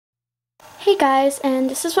Hey guys, and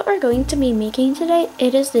this is what we're going to be making today.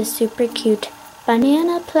 It is this super cute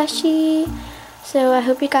banana plushie. So I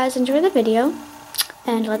hope you guys enjoy the video,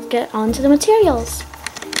 and let's get on to the materials.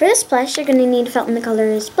 For this plush, you're going to need felt in the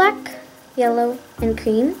colors black, yellow, and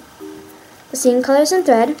cream, the same colors and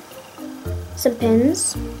thread, some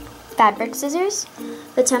pins, fabric scissors,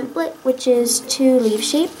 the template, which is 2 leaf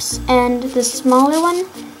shapes, and the smaller one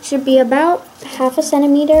should be about ½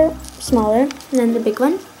 centimeter smaller than the big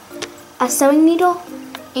one, a sewing needle,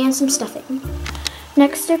 and some stuffing.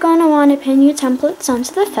 Next, you're going to want to pin your templates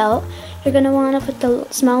onto the felt. You're going to want to put the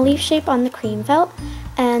small leaf shape on the cream felt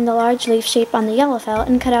and the large leaf shape on the yellow felt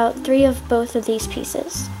and cut out 3 of both of these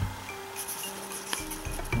pieces.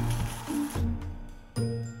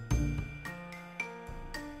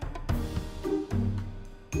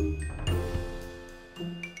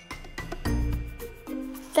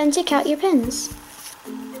 Then take out your pins.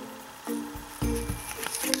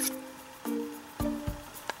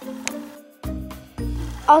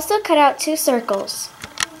 Also cut out 2 circles.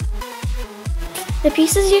 The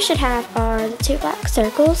pieces you should have are the 2 black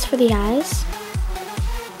circles for the eyes,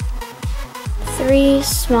 3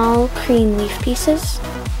 small cream leaf pieces,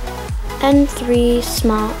 and 3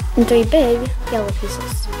 big yellow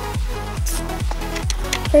pieces.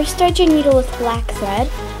 First, thread your needle with black thread,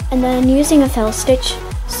 and then using a fell stitch,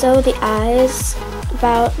 sew the eyes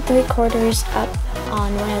about 3/4 up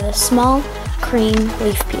on one of the small cream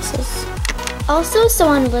leaf pieces. Also sew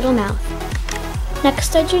on a little mouth. Next,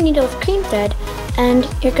 thread your needle with cream thread, and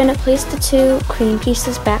you're going to place the 2 cream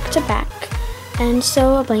pieces back to back and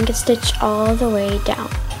sew a blanket stitch all the way down.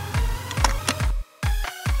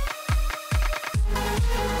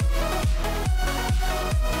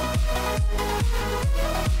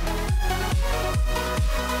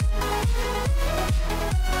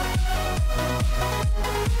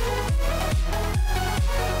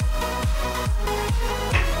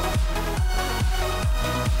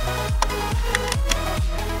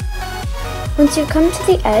 Once you come to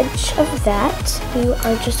the edge of that, you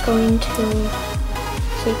are just going to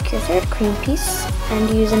take your 3rd cream piece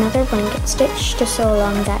and use another blanket stitch to sew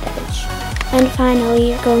along that edge. And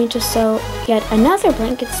finally, you're going to sew yet another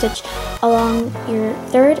blanket stitch along your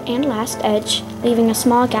 3rd and last edge, leaving a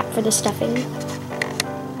small gap for the stuffing.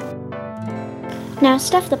 Now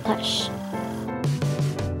stuff the plush.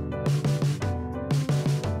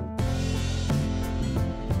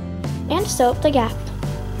 And sew up the gap.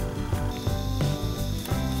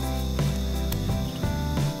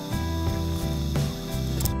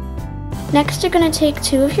 Next, you're going to take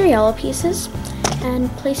 2 of your yellow pieces, and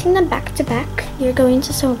placing them back to back, you're going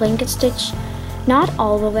to sew a blanket stitch, not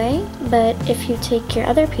all the way, but if you take your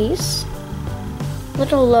other piece, a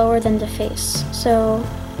little lower than the face. So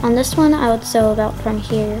on this one, I would sew about from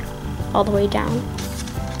here all the way down.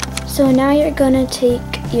 So now you're going to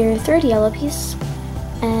take your 3rd yellow piece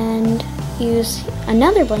and use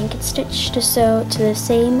another blanket stitch to sew to the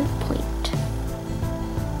same point.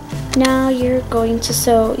 Now you're going to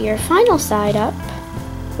sew your final side up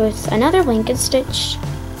with another blanket stitch,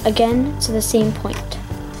 again to the same point.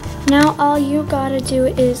 Now all you gotta do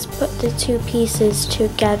is put the 2 pieces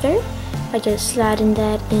together by just sliding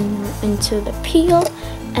that into the peel,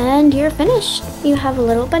 and you're finished. You have a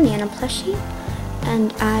little banana plushie,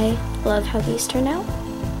 and I love how these turn out.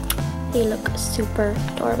 They look super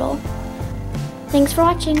adorable. Thanks for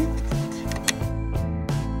watching.